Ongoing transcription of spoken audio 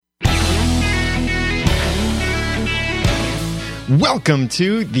Welcome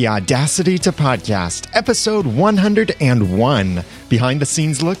to the Audacity to Podcast, episode 101, behind the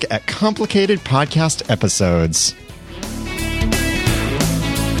scenes look at complicated podcast episodes.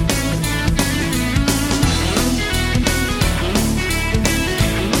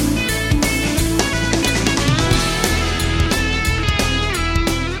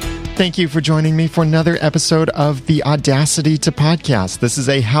 Thank you for joining me for another episode of the Audacity to Podcast. This is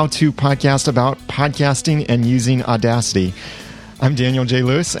a how-to podcast about podcasting and using Audacity. I'm Daniel J.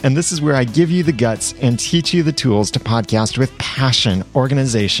 Lewis, and this is where I give you the guts and teach you the tools to podcast with passion,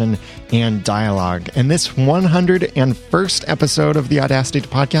 organization, and dialogue. And this 101st episode of the Audacity to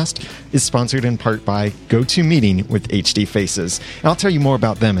Podcast is sponsored in part by GoToMeeting with HD Faces. And I'll tell you more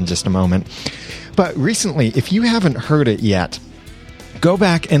about them in just a moment. But recently, if you haven't heard it yet, go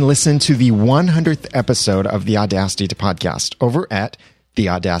back and listen to the 100th episode of the Audacity to Podcast over at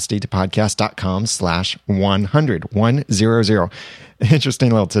theaudacitytopodcast.com/100, 100.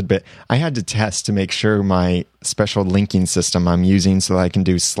 Interesting little tidbit. I had to test to make sure my special linking system I'm using so that I can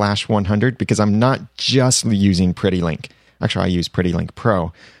do /100 because I'm not just using PrettyLink. Actually, I use PrettyLink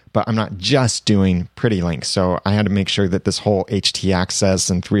Pro, but I'm not just doing PrettyLink. So I had to make sure that this whole HT access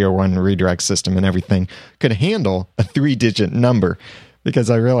and 301 redirect system and everything could handle a 3-digit number because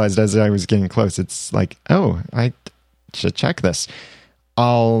I realized as I was getting close, it's like, oh, I should check this.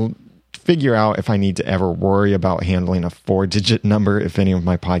 I'll figure out if I need to ever worry about handling a 4-digit number if any of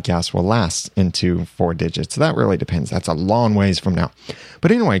my podcasts will last into 4 digits. That really depends. That's a long ways from now.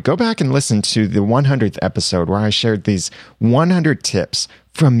 But anyway, go back and listen to the 100th episode where I shared these 100 tips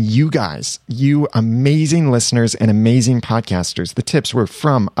from you guys, you amazing listeners and amazing podcasters. The tips were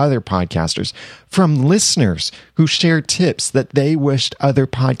from other podcasters, from listeners who shared tips that they wished other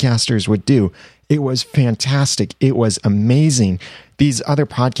podcasters would do. It was fantastic. It was amazing. These other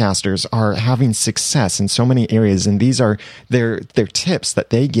podcasters are having success in so many areas, and these are their tips that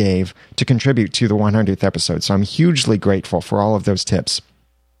they gave to contribute to the 100th episode. So I'm hugely grateful for all of those tips.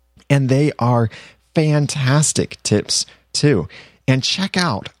 And they are fantastic tips too. And check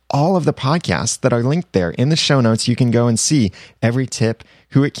out all of the podcasts that are linked there. In the show notes, you can go and see every tip,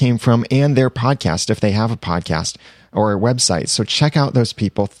 who it came from, and their podcast if they have a podcast or a website. So check out those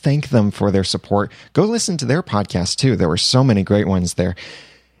people. Thank them for their support. Go listen to their podcast too. There were so many great ones there.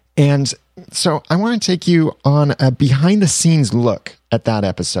 And so I want to take you on a behind the scenes look at that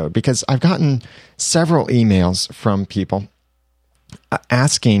episode because I've gotten several emails from people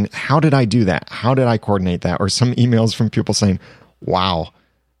asking, how did I do that? How did I coordinate that? Or some emails from people saying, wow,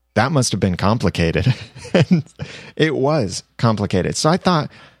 that must have been complicated. And it was complicated. So I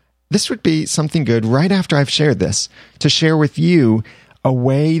thought this would be something good right after I've shared this to share with you a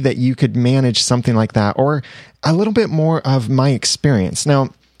way that you could manage something like that or a little bit more of my experience.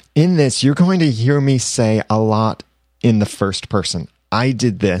 Now, in this, you're going to hear me say a lot in the first person. I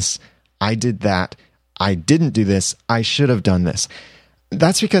did this. I did that. I didn't do this. I should have done this.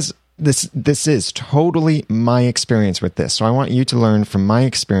 That's because this is totally my experience with this. So I want you to learn from my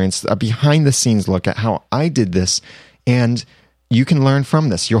experience, a behind the scenes look at how I did this, and you can learn from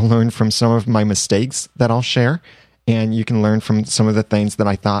this. You'll learn from some of my mistakes that I'll share, and you can learn from some of the things that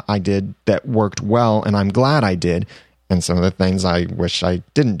I thought I did that worked well, and I'm glad I did, and some of the things I wish I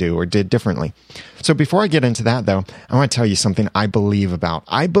didn't do or did differently. So before I get into that, though, I want to tell you something I believe about.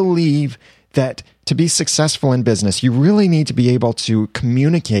 I believe that to be successful in business, you really need to be able to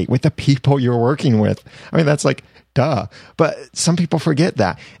communicate with the people you're working with. I mean, that's like, duh. But some people forget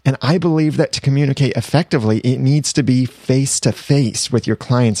that. And I believe that to communicate effectively, it needs to be face-to-face with your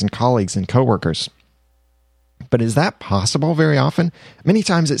clients and colleagues and coworkers. But is that possible very often? Many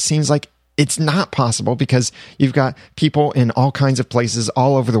times it seems like it's not possible because you've got people in all kinds of places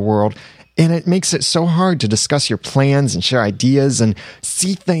all over the world, and it makes it so hard to discuss your plans and share ideas and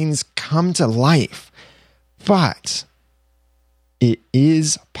see things come to life. But it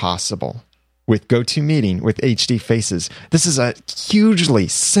is possible with GoToMeeting with HD Faces. This is a hugely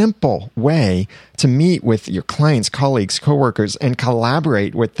simple way to meet with your clients, colleagues, coworkers, and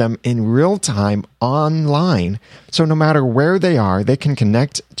collaborate with them in real time online. So no matter where they are, they can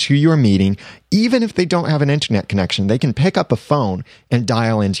connect to your meeting. Even if they don't have an internet connection, they can pick up a phone and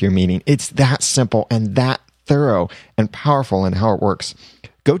dial into your meeting. It's that simple and that thorough and powerful in how it works.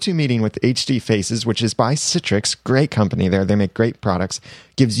 GoToMeeting with HD Faces, which is by Citrix, great company there, they make great products,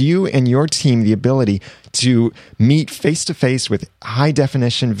 gives you and your team the ability to meet face-to-face with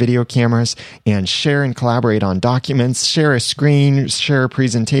high-definition video cameras and share and collaborate on documents, share a screen, share a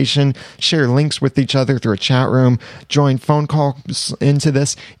presentation, share links with each other through a chat room, join phone calls into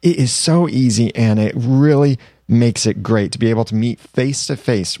this. It is so easy, and it really makes it great to be able to meet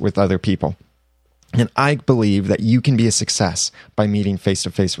face-to-face with other people. And I believe that you can be a success by meeting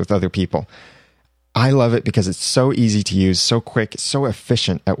face-to-face with other people. I love it because it's so easy to use, so quick, so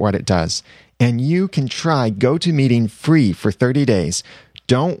efficient at what it does. And you can try GoToMeeting free for 30 days.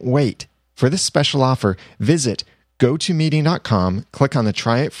 Don't wait. For this special offer, visit gotomeeting.com, click on the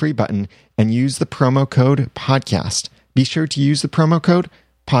Try It Free button, and use the promo code podcast. Be sure to use the promo code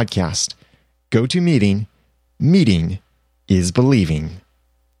podcast. GoToMeeting. Meeting is believing.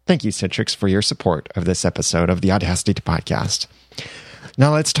 Thank you, Citrix, for your support of this episode of the Audacity Podcast.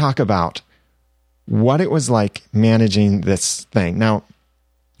 Now let's talk about what it was like managing this thing. Now,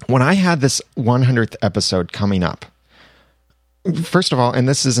 when I had this 100th episode coming up, first of all, and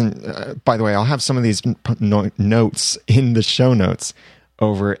this isn't, by the way, I'll have some of these notes in the show notes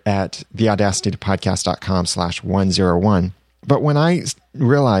over at theaudacitypodcast.com/101. But when I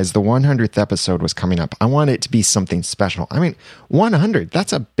realized the 100th episode was coming up, I wanted it to be something special. I mean, 100,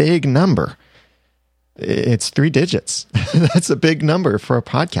 that's a big number. It's 3 digits. That's a big number for a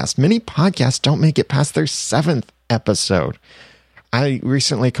podcast. Many podcasts don't make it past their 7th episode. I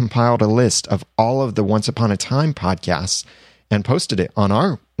recently compiled a list of all of the Once Upon a Time podcasts and posted it on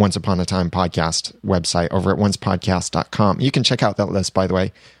our Once Upon a Time podcast website over at oncepodcast.com. You can check out that list, by the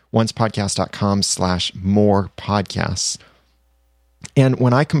way, oncepodcast.com/more podcasts. And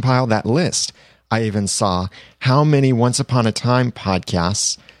when I compiled that list, I even saw how many Once Upon a Time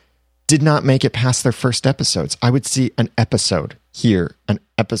podcasts did not make it past their first episodes. I would see an episode here, an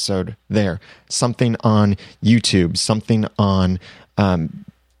episode there, something on YouTube, something on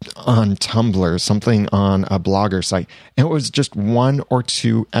Tumblr, something on a blogger site. And it was just 1 or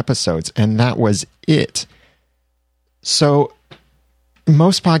 2 episodes, and that was it. So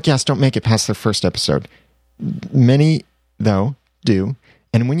most podcasts don't make it past their first episode. Many, though, do.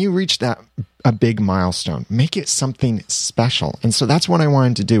 And when you reach a big milestone, make it something special. And so that's what I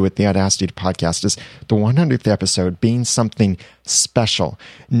wanted to do with the Audacity Podcast, is the 100th episode being something special,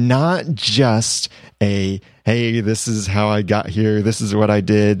 not just hey, this is how I got here. This is what I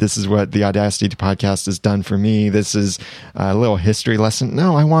did. This is what the Audacity Podcast has done for me. This is a little history lesson.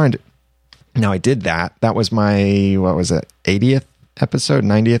 No, I did that. That was my, 80th episode,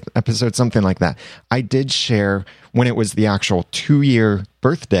 90th episode, something like that. I did share when it was the actual 2-year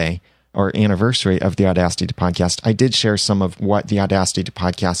birthday or anniversary of the Audacity Podcast. I did share some of what the Audacity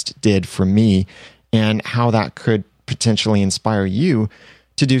Podcast did for me and how that could potentially inspire you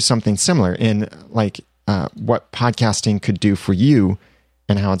to do something similar in what podcasting could do for you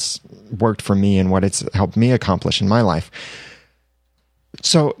and how it's worked for me and what it's helped me accomplish in my life.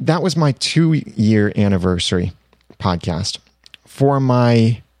 So that was my 2-year anniversary podcast. For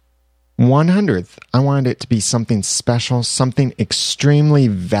my 100th, I wanted it to be something special, something extremely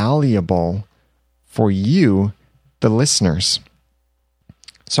valuable for you, the listeners.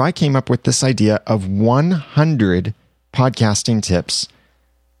 So I came up with this idea of 100 podcasting tips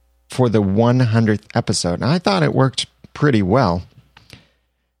for the 100th episode. And I thought it worked pretty well.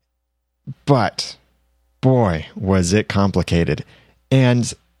 But, boy, was it complicated.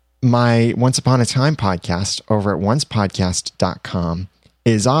 And my Once Upon a Time podcast over at oncepodcast.com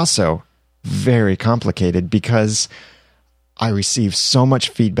is also very complicated because I received so much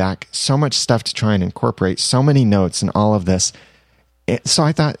feedback, so much stuff to try and incorporate, so many notes and all of this. So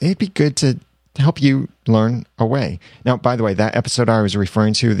I thought it'd be good to help you learn a way. Now, by the way, that episode I was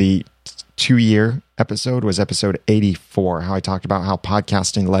referring to, the 2-year episode, was episode 84, how I talked about how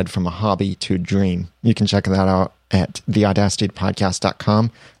podcasting led from a hobby to a dream. You can check that out at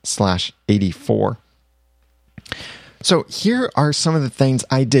theaudacitypodcast.com/84. So here are some of the things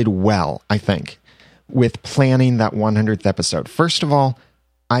I did well, I think, with planning that 100th episode. First of all,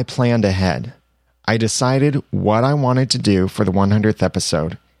 I planned ahead. I decided what I wanted to do for the 100th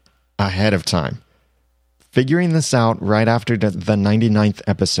episode ahead of time. Figuring this out right after the 99th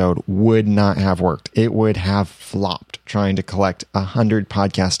episode would not have worked. It would have flopped trying to collect 100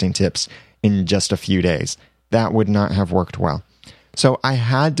 podcasting tips in just a few days. That would not have worked well. So I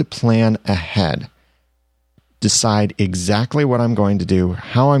had to plan ahead. Decide exactly what I'm going to do,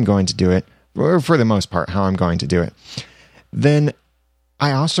 how I'm going to do it, or for the most part, how I'm going to do it. Then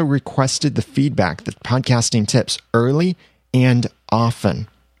I also requested the feedback, the podcasting tips, early and often.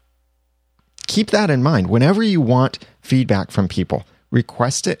 Keep that in mind. Whenever you want feedback from people,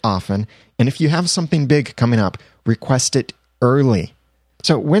 request it often. And if you have something big coming up, request it early.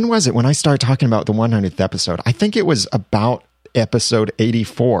 So when was it when I started talking about the 100th episode? I think it was about episode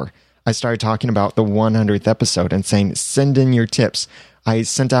 84. I started talking about the 100th episode and saying, send in your tips. I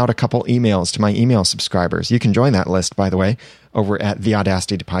sent out a couple emails to my email subscribers. You can join that list, by the way, over at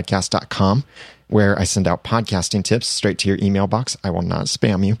theaudacitypodcast.com, where I send out podcasting tips straight to your email box. I will not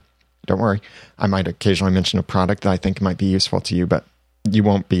spam you. Don't worry. I might occasionally mention a product that I think might be useful to you, but you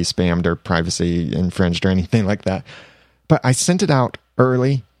won't be spammed or privacy infringed or anything like that. But I sent it out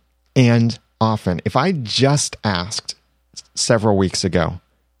early and often. If I just asked several weeks ago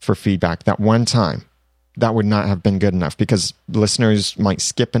for feedback that one time, that would not have been good enough, because listeners might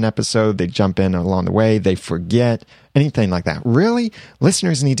skip an episode, they jump in along the way, they forget, anything like that. Really,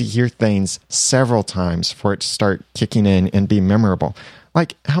 listeners need to hear things several times for it to start kicking in and be memorable.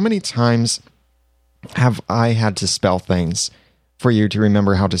 Like, how many times have I had to spell things for you to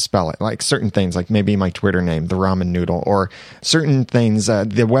remember how to spell it? Like certain things, like maybe my Twitter name, the ramen noodle, or certain things,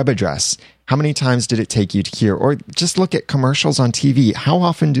 the web address. How many times did it take you to hear? Or just look at commercials on TV. How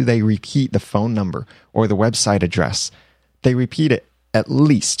often do they repeat the phone number or the website address? They repeat it at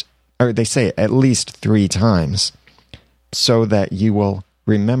least, or they say it at least 3 times so that you will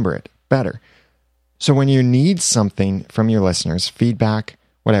remember it better. So when you need something from your listeners, feedback,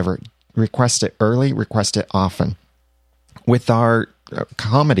 whatever, request it early, request it often. With our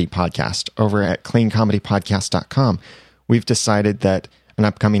comedy podcast over at cleancomedypodcast.com, we've decided that an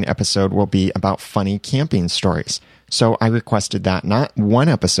upcoming episode will be about funny camping stories. So I requested that not 1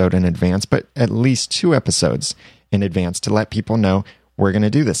 episode in advance, but at least 2 episodes in advance to let people know we're going to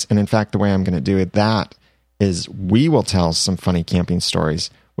do this. And in fact, the way I'm going to do that is we will tell some funny camping stories,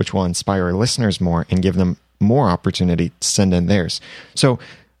 which will inspire our listeners more and give them more opportunity to send in theirs. So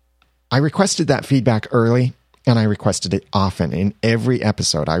I requested that feedback early, and I requested it often in every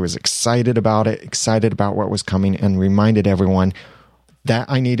episode. I was excited about it, excited about what was coming, and reminded everyone that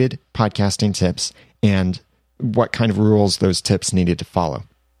I needed podcasting tips and what kind of rules those tips needed to follow.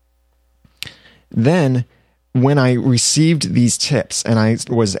 Then, when I received these tips and I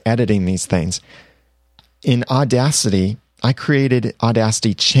was editing these things, in Audacity, I created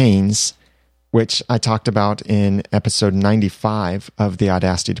Audacity chains, which I talked about in episode 95 of the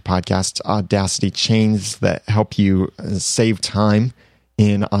Audacity podcast, Audacity chains that help you save time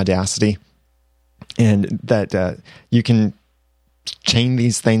in Audacity, and that you can chain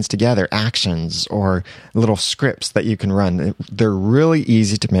these things together, actions or little scripts that you can run. They're really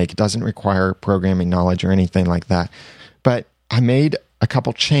easy to make. It doesn't require programming knowledge or anything like that. But I made a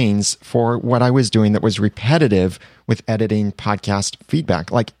couple chains for what I was doing that was repetitive with editing podcast feedback.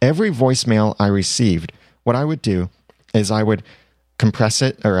 Like every voicemail I received, what I would do is I would compress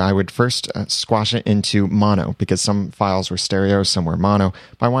it, or I would first squash it into mono, because some files were stereo, some were mono.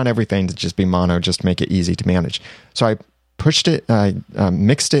 But I want everything to just be mono, just to make it easy to manage. So I pushed it,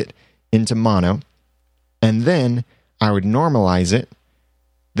 mixed it into mono, and then I would normalize it.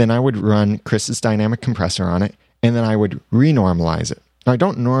 Then I would run Chris's dynamic compressor on it, and then I would renormalize it. Now, I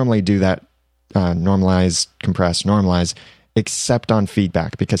don't normally do that, normalize, compress, normalize, except on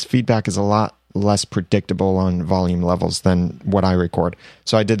feedback, because feedback is a lot less predictable on volume levels than what I record.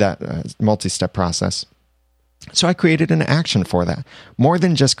 So I did that multi-step process. So I created an action for that. More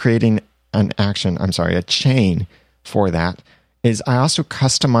than just creating a chain for that, is I also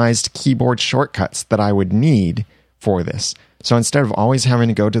customized keyboard shortcuts that I would need for this. So instead of always having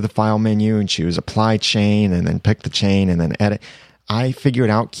to go to the file menu and choose apply chain and then pick the chain and then edit, I figured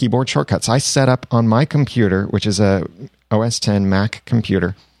out keyboard shortcuts. I set up on my computer, which is a OS X Mac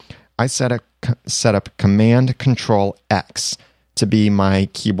computer, I set up Command Control X to be my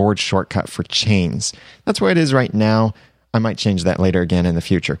keyboard shortcut for chains. That's what it is right now. I might change that later again in the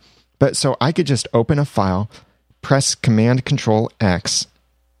future. But so I could just open a file, press Command Control X,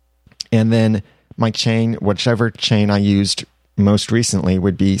 and then my chain, whichever chain I used most recently,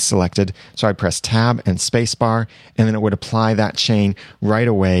 would be selected. So I'd press Tab and Spacebar, and then it would apply that chain right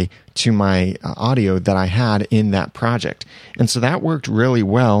away to my audio that I had in that project. And so that worked really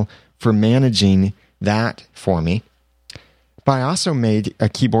well for managing that for me. But I also made a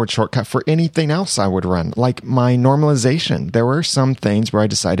keyboard shortcut for anything else I would run, like my normalization. There were some things where I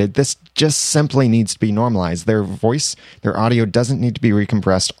decided this just simply needs to be normalized. Their voice, their audio doesn't need to be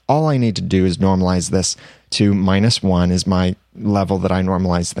recompressed. All I need to do is normalize this to -1 is my level that I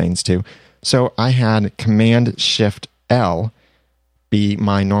normalize things to. So I had Command-Shift-L be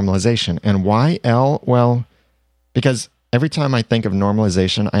my normalization. And why L? Well, because every time I think of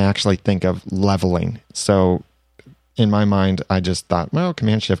normalization, I actually think of leveling. So in my mind, I just thought, well,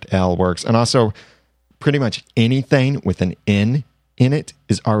 Command-Shift-L works. And also, pretty much anything with an N in it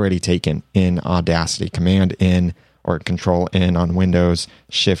is already taken in Audacity. Command-N or Control-N on Windows,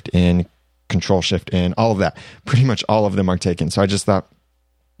 Shift-N, Control-Shift-N, all of that. Pretty much all of them are taken. So I just thought,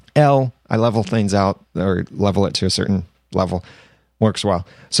 L, I level things out or level it to a certain level. Works well.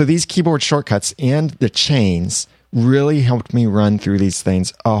 So these keyboard shortcuts and the chains really helped me run through these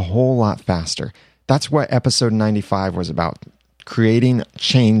things a whole lot faster. That's what episode 95 was about. creating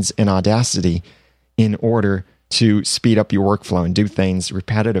chains in Audacity in order to speed up your workflow and do things,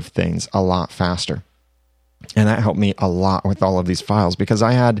 repetitive things, a lot faster. And that helped me a lot with all of these files because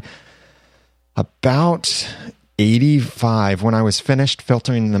I had about 85, when I was finished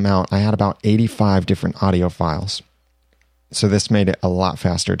filtering them out, I had about 85 different audio files. So this made it a lot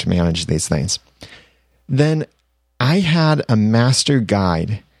faster to manage these things. Then I had a master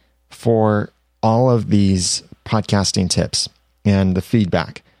guide for all of these podcasting tips and the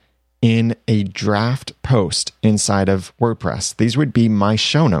feedback in a draft post inside of WordPress. These would be my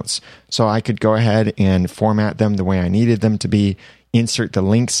show notes. So I could go ahead and format them the way I needed them to be, insert the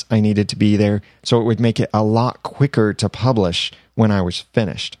links I needed to be there. So it would make it a lot quicker to publish when I was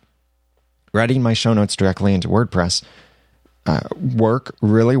finished. Writing my show notes directly into WordPress work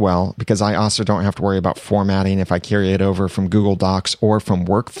really well because I also don't have to worry about formatting if I carry it over from Google Docs or from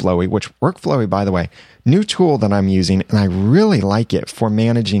Workflowy, which Workflowy, by the way, new tool that I'm using, and I really like it for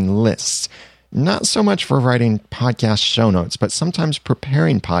managing lists. Not so much for writing podcast show notes, but sometimes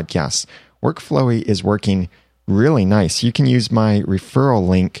preparing podcasts. Workflowy is working really nice. You can use my referral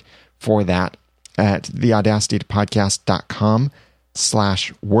link for that at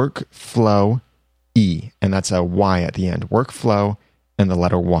theaudacitypodcast.com/workflow. And that's a Y at the end. Workflow and the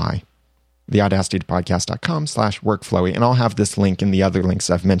letter Y. theaudacitypodcast.com/workflowy. And I'll have this link and the other links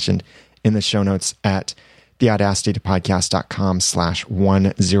I've mentioned in the show notes at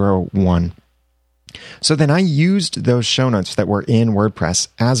theaudacitypodcast.com/101. So then I used those show notes that were in WordPress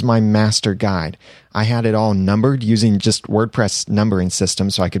as my master guide. I had it all numbered using just WordPress numbering system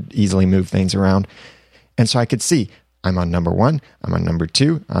so I could easily move things around. And so I could see I'm on number 1, I'm on number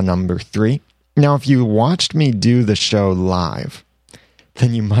 2, on number 3. Now, if you watched me do the show live,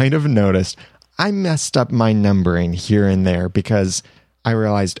 then you might have noticed I messed up my numbering here and there because I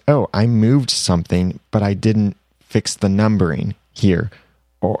realized, I moved something, but I didn't fix the numbering here.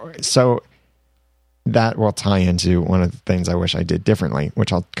 So that will tie into one of the things I wish I did differently,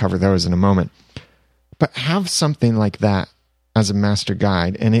 which I'll cover those in a moment. But have something like that as a master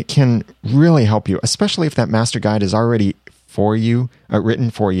guide, and it can really help you, especially if that master guide is already for you,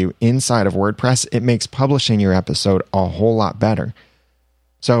 written for you inside of WordPress. It makes publishing your episode a whole lot better.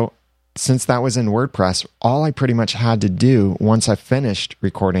 So since that was in WordPress, all I pretty much had to do once I finished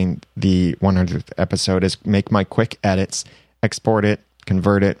recording the 100th episode is make my quick edits, export it,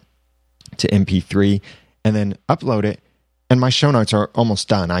 convert it to MP3, and then upload it. And my show notes are almost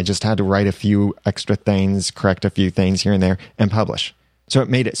done. I just had to write a few extra things, correct a few things here and there, and publish. So it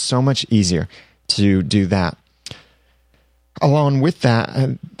made it so much easier to do that. Along with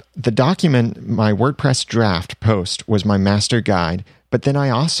that, the document, my WordPress draft post was my master guide, but then I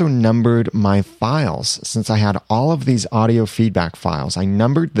also numbered my files. Since I had all of these audio feedback files, I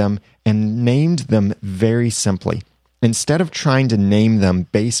numbered them and named them very simply, instead of trying to name them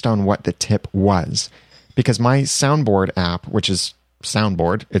based on what the tip was. Because my soundboard app, which is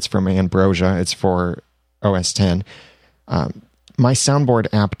Soundboard, it's from Ambrosia, it's for OS X, my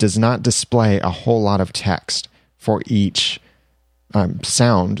soundboard app does not display a whole lot of text for each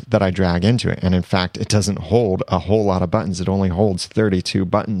sound that I drag into it. And in fact, it doesn't hold a whole lot of buttons. It only holds 32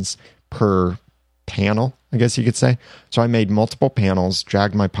 buttons per panel, I guess you could say. So I made multiple panels,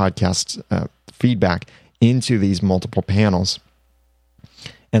 dragged my podcast feedback into these multiple panels.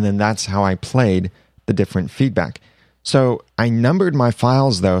 And then that's how I played the different feedback. So I numbered my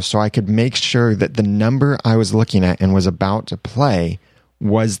files, though, so I could make sure that the number I was looking at and was about to play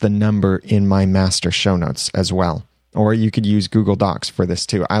was the number in my master show notes as well. Or you could use Google Docs for this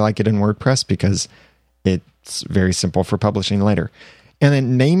too. I like it in WordPress because it's very simple for publishing later. And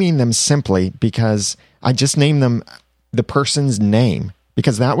then naming them simply because I just named them the person's name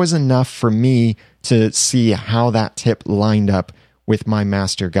because that was enough for me to see how that tip lined up with my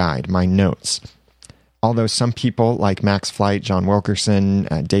master guide, my notes. Although some people like Max Flight, John Wilkerson,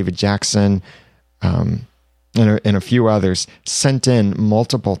 David Jackson, and a few others sent in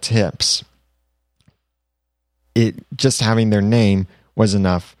multiple tips, it just having their name was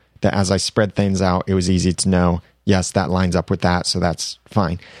enough that as I spread things out, it was easy to know, yes, that lines up with that, so that's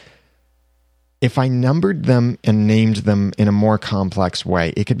fine. If I numbered them and named them in a more complex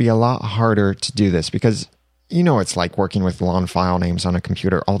way, it could be a lot harder to do this because it's like working with long file names on a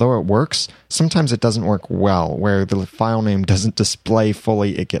computer. Although it works, sometimes it doesn't work well, where the file name doesn't display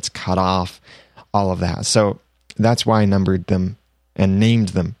fully, it gets cut off, all of that. So that's why I numbered them and named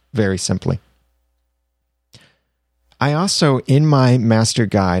them very simply. I also, in my master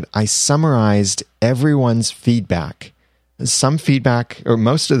guide, I summarized everyone's feedback. Some feedback, or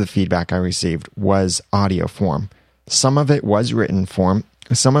most of the feedback I received was audio form. Some of it was written form.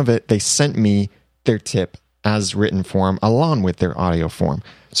 Some of it, they sent me their tip as written form along with their audio form.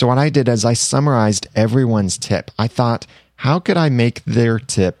 So what I did is I summarized everyone's tip. I thought, how could I make their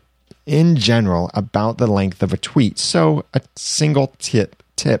tip in general about the length of a tweet so a single tip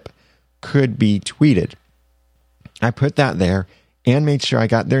could be tweeted? I put that there and made sure I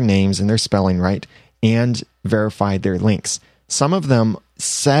got their names and their spelling right and verified their links. Some of them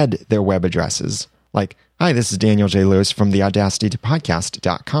said their web addresses, like, hi, this is Daniel J. Lewis from the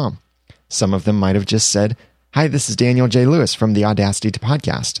Audacity2Podcast.com. Some of them might have just said, hi, this is Daniel J. Lewis from the Audacity to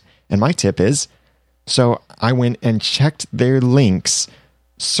Podcast. And my tip is, so I went and checked their links,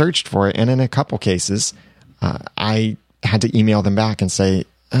 searched for it, and in a couple cases, I had to email them back and say,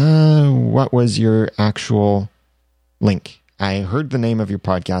 what was your actual link? I heard the name of your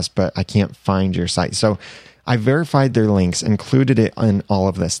podcast, but I can't find your site. So I verified their links, included it in all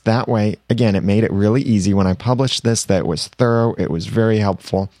of this. That way, again, it made it really easy when I published this, that it was thorough. It was very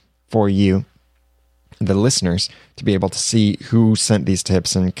helpful for you, the listeners, to be able to see who sent these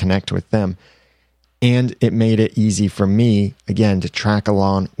tips and connect with them. And it made it easy for me, again, to track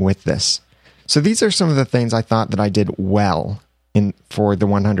along with this. So these are some of the things I thought that I did well for the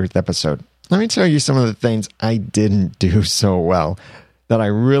 100th episode. Let me tell you some of the things I didn't do so well that I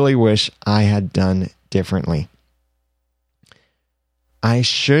really wish I had done differently. I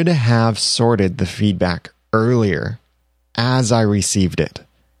should have sorted the feedback earlier as I received it.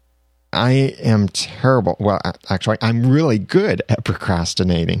 I am terrible. Well, actually, I'm really good at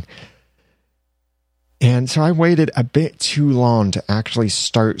procrastinating. And so I waited a bit too long to actually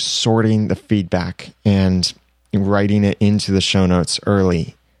start sorting the feedback and writing it into the show notes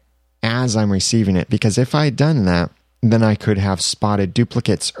early as I'm receiving it. Because if I had done that, then I could have spotted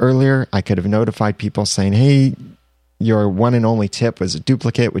duplicates earlier. I could have notified people saying, hey, your one and only tip was a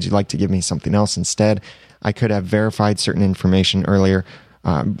duplicate. Would you like to give me something else instead? I could have verified certain information earlier,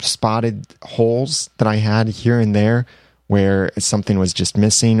 spotted holes that I had here and there where something was just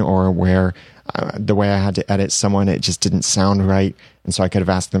missing, or where the way I had to edit someone, it just didn't sound right. And so I could have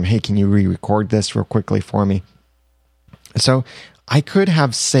asked them, hey, can you re-record this real quickly for me? So I could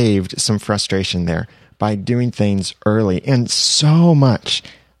have saved some frustration there by doing things early. And so much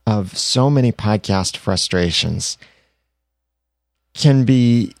of so many podcast frustrations can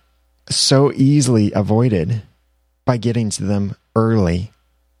be so easily avoided by getting to them early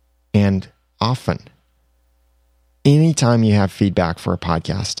and often. Anytime you have feedback for a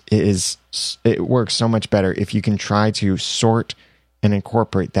podcast, it works so much better if you can try to sort and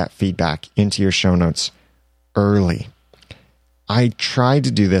incorporate that feedback into your show notes early. I try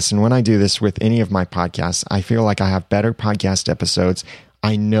to do this, and when I do this with any of my podcasts, I feel like I have better podcast episodes.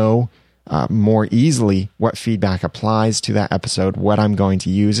 I know more easily what feedback applies to that episode, what I'm going to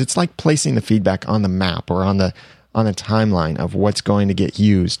use. It's like placing the feedback on the map or on the timeline of what's going to get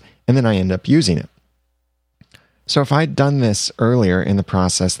used, and then I end up using it. So if I'd done this earlier in the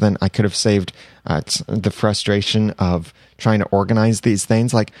process, then I could have saved the frustration of trying to organize these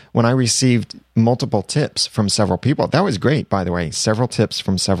things. Like when I received multiple tips from several people, that was great, by the way, several tips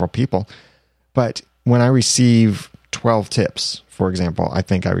from several people. But when I receive 12 tips, for example, I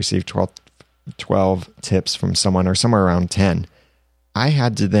think I received 12 tips from someone, or somewhere around 10. I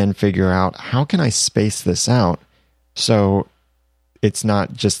had to then figure out, how can I space this out so it's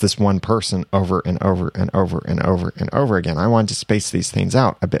not just this one person over and over and over and over and over again. I want to space these things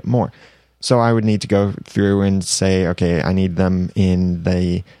out a bit more. So I would need to go through and say, okay, I need them in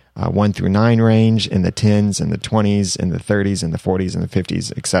the 1 through 9 range, in the 10s and the 20s, in the 30s and the 40s and the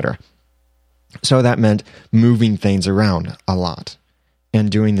 50s, etc. So that meant moving things around a lot. And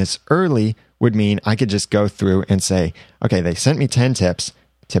doing this early would mean I could just go through and say, okay, they sent me 10 tips.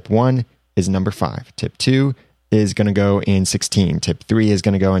 Tip 1 is number 5. Tip 2 is going to go in 16. Tip 3 is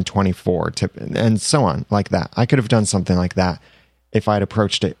going to go in 24. And so on, like that. I could have done something like that if I'd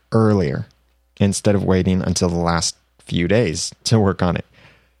approached it earlier instead of waiting until the last few days to work on it.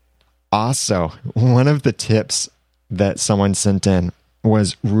 Also, one of the tips that someone sent in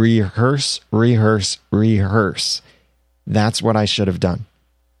was rehearse. That's what I should have done.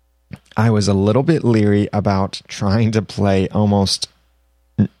 I was a little bit leery about trying to play almost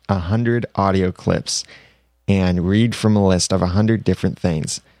 100 audio clips and read from a list of 100 different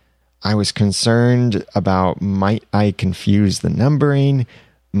things. I was concerned about, might I confuse the numbering?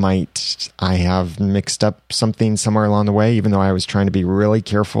 Might I have mixed up something somewhere along the way, even though I was trying to be really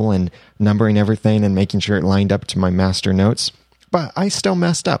careful in numbering everything and making sure it lined up to my master notes? But I still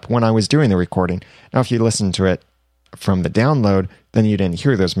messed up when I was doing the recording. Now, if you listen to it from the download, then you didn't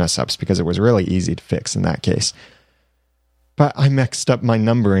hear those mess ups because it was really easy to fix in that case. But I mixed up my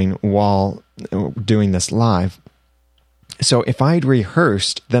numbering while doing this live. So if I'd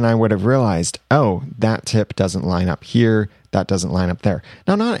rehearsed, then I would have realized, oh, that tip doesn't line up here. That doesn't line up there.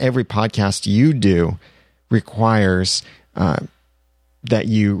 Now, not every podcast you do requires that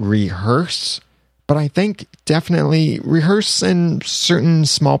you rehearse, but I think definitely rehearse in certain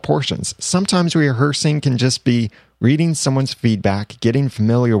small portions. Sometimes rehearsing can just be reading someone's feedback, getting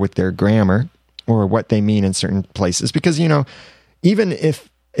familiar with their grammar or what they mean in certain places. Because, even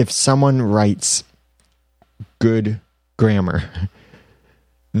if someone writes good grammar,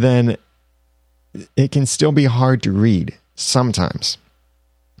 then it can still be hard to read sometimes.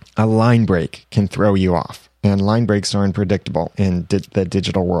 A line break can throw you off, and line breaks are unpredictable in the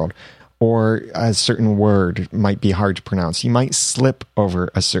digital world. Or a certain word might be hard to pronounce. You might slip over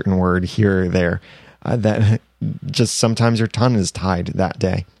a certain word here or there that just sometimes your tongue is tied that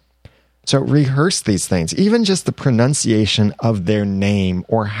day. So rehearse these things, even just the pronunciation of their name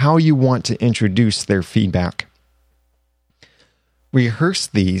or how you want to introduce their feedback. Rehearse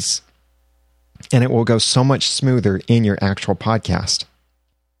these, and it will go so much smoother in your actual podcast.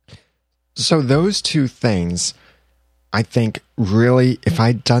 So those two things, I think really, if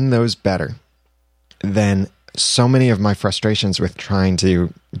I'd done those better, then so many of my frustrations with trying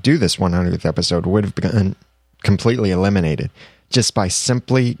to do this 100th episode would have been completely eliminated just by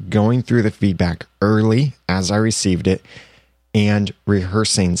simply going through the feedback early as I received it and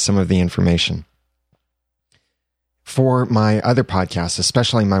rehearsing some of the information. For my other podcasts,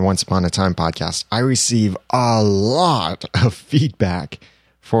 especially my Once Upon a Time podcast, I receive a lot of feedback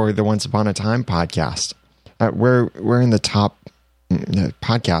for the Once Upon a Time podcast. We're in the top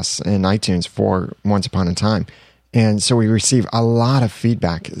podcasts in iTunes for Once Upon a Time. And so we receive a lot of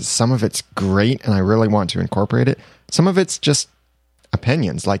feedback. Some of it's great, and I really want to incorporate it. Some of it's just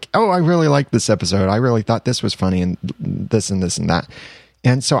opinions, like, oh, I really like this episode. I really thought this was funny, and this and this and that.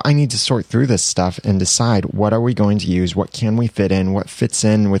 And so I need to sort through this stuff and decide, what are we going to use? What can we fit in? What fits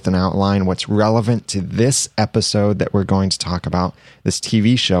in with an outline? What's relevant to this episode that we're going to talk about, this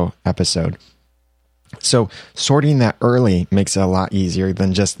TV show episode? So sorting that early makes it a lot easier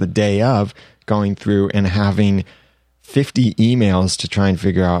than just the day of going through and having 50 emails to try and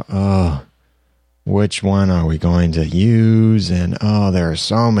figure out, which one are we going to use? And, there are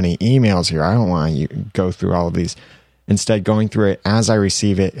so many emails here. I don't want to go through all of these. Instead, going through it as I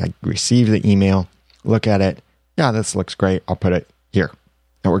receive it, I receive the email, look at it. Yeah, this looks great. I'll put it here.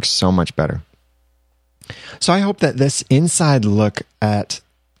 It works so much better. So I hope that this inside look at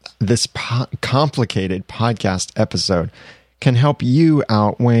this complicated podcast episode can help you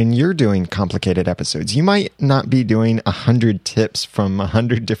out when you're doing complicated episodes. You might not be doing 100 tips from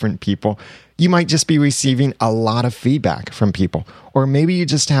 100 different people. You might just be receiving a lot of feedback from people. Or maybe you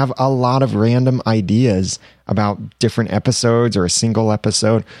just have a lot of random ideas about different episodes or a single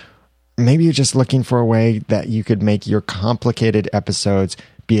episode. Maybe you're just looking for a way that you could make your complicated episodes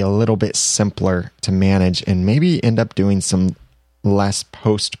be a little bit simpler to manage, and maybe end up doing some less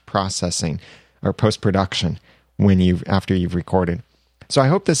post-processing or post-production after you've recorded. So I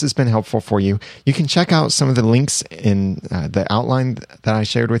hope this has been helpful for you. You can check out some of the links in the outline that I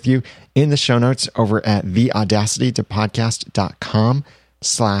shared with you in the show notes over at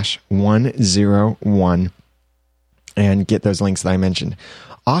theaudacitytopodcast.com/101 and get those links that I mentioned.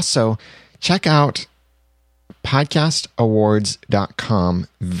 Also, check out podcastawards.com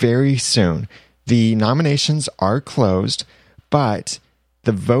very soon. The nominations are closed, but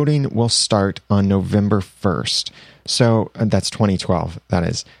the voting will start on November 1st. So that's 2012, that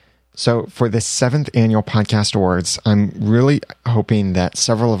is. So for the 7th annual Podcast Awards, I'm really hoping that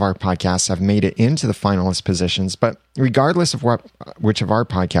several of our podcasts have made it into the finalist positions. But regardless of which of our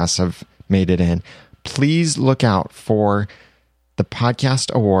podcasts have made it in, please look out for the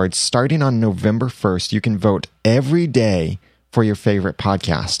Podcast Awards starting on November 1st. You can vote every day for your favorite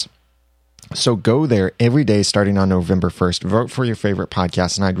podcast. So go there every day starting on November 1st. Vote for your favorite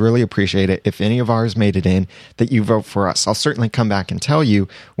podcast, and I'd really appreciate it if any of ours made it in, that you vote for us. I'll certainly come back and tell you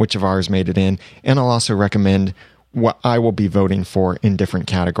which of ours made it in, and I'll also recommend what I will be voting for in different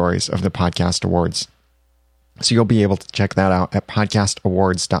categories of the Podcast Awards. So you'll be able to check that out at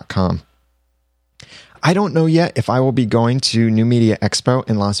podcastawards.com. I don't know yet if I will be going to New Media Expo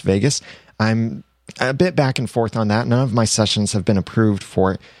in Las Vegas. I'm a bit back and forth on that. None of my sessions have been approved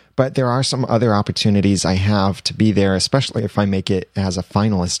for it. But there are some other opportunities I have to be there, especially if I make it as a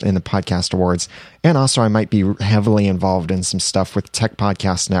finalist in the Podcast Awards. And also I might be heavily involved in some stuff with Tech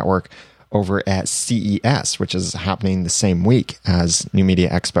Podcast Network over at CES, which is happening the same week as New Media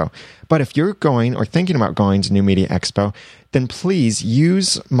Expo. But if you're going or thinking about going to New Media Expo, then please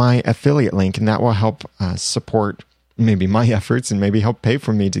use my affiliate link, and that will help support maybe my efforts and maybe help pay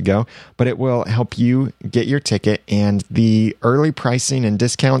for me to go, but it will help you get your ticket. And the early pricing and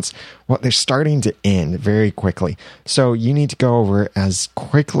discounts, well, they're starting to end very quickly. So you need to go over as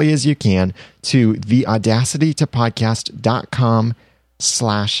quickly as you can to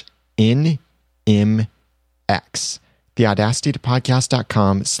theaudacitytopodcast.com/NMX.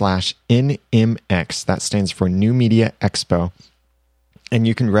 theaudacitytopodcast.com/NMX. That stands for New Media Expo. And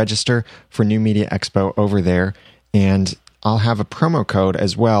you can register for New Media Expo over there. And I'll have a promo code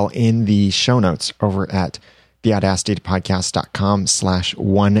as well in the show notes over at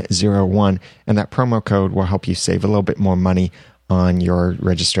theaudacitytopodcast.com/101. And that promo code will help you save a little bit more money on your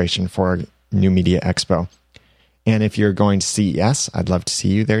registration for New Media Expo. And if you're going to CES, I'd love to see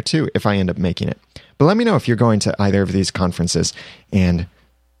you there too if I end up making it. But let me know if you're going to either of these conferences and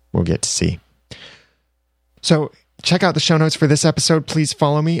we'll get to see. So check out the show notes for this episode. Please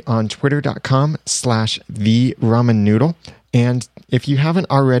follow me on twitter.com/theramennoodle. And if you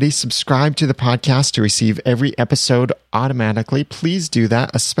haven't already, subscribe to the podcast to receive every episode automatically. Please do that,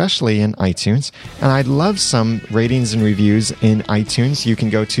 especially in iTunes. And I'd love some ratings and reviews in iTunes. You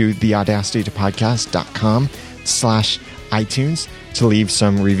can go to theaudacitytopodcast.com/iTunes to leave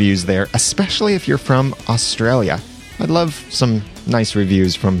some reviews there, especially if you're from Australia. I'd love some nice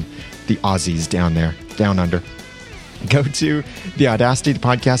reviews from the Aussies down there, down under. Go to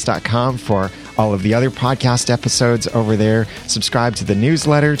theaudacitypodcast.com for all of the other podcast episodes over there. Subscribe to the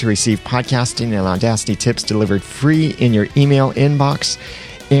newsletter to receive podcasting and Audacity tips delivered free in your email inbox.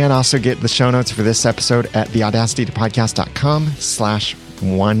 And also get the show notes for this episode at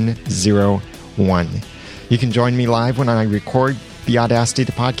theaudacitypodcast.com/101. You can join me live when I record the Audacity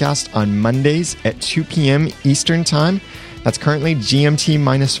Podcast on Mondays at 2 p.m. Eastern Time. That's currently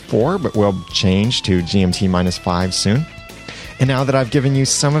GMT-4, but will change to GMT-5 soon. And now that I've given you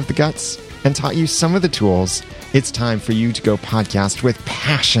some of the guts and taught you some of the tools, it's time for you to go podcast with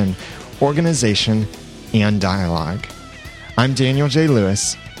passion, organization, and dialogue. I'm Daniel J.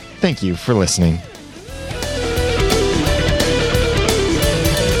 Lewis. Thank you for listening.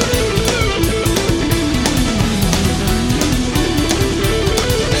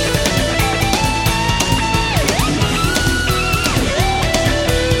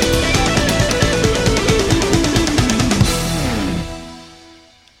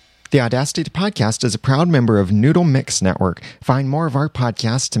 The Audacity Podcast is a proud member of Noodle Mix Network. Find more of our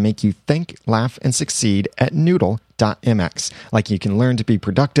podcasts to make you think, laugh, and succeed at noodle.mx. Like you can learn to be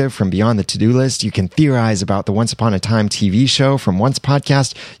productive from beyond the to-do list. You can theorize about the Once Upon a Time TV show from Once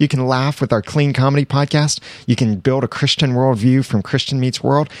Podcast. You can laugh with our clean comedy podcast. You can build a Christian worldview from Christian Meets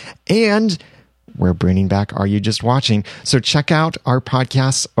World. And we're bringing back Are You Just Watching? So check out our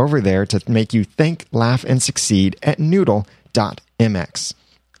podcasts over there to make you think, laugh, and succeed at noodle.mx.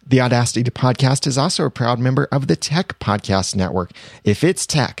 The Audacity Podcast is also a proud member of the Tech Podcast Network. If it's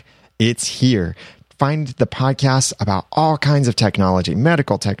tech, it's here. Find the podcasts about all kinds of technology,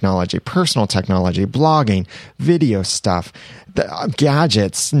 medical technology, personal technology, blogging, video stuff,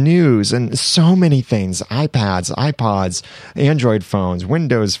 gadgets, news, and so many things. iPads, iPods, Android phones,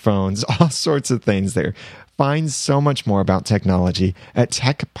 Windows phones, all sorts of things there. Find so much more about technology at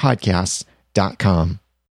techpodcasts.com.